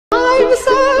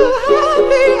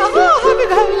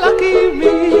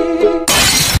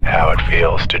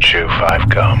to chew 5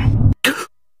 gum.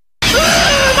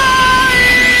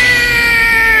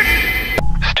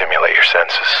 Stimulate your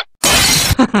senses.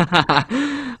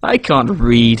 I can't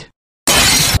read.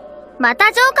 また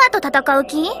ジョーカーと戦う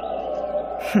気？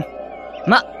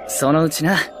ま、そのうち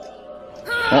な。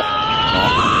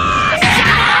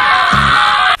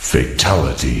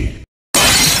Fatality.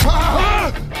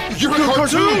 You're a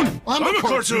cartoon! I'm a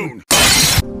cartoon!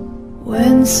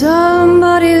 When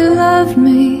somebody loved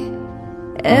me,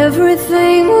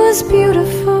 everything was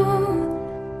beautiful.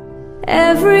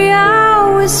 Every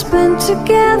hour spent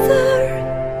together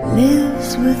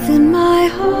lives within my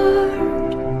heart.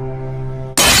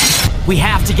 We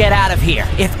have to get out of here.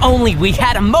 If only we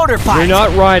had a motorbike. You're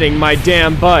not riding my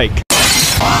damn bike.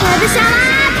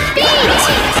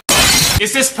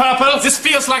 Is this purple? This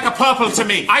feels like a purple to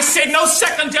me. I say no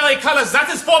secondary colors. That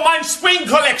is for my spring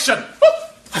collection.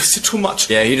 I said too much.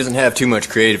 Yeah, he doesn't have too much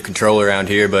creative control around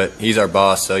here, but he's our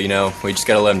boss, so, you know, we just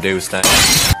gotta let him do his thing.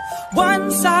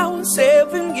 Once I was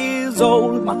 7 years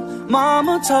old, my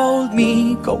mama told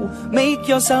me, go make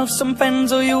yourself some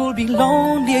friends or you'll be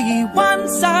lonely.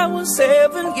 Once I was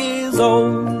 7 years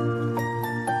old.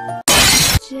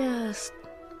 Just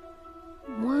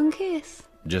one kiss.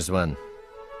 Just one.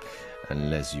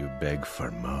 Unless you beg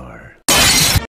for more.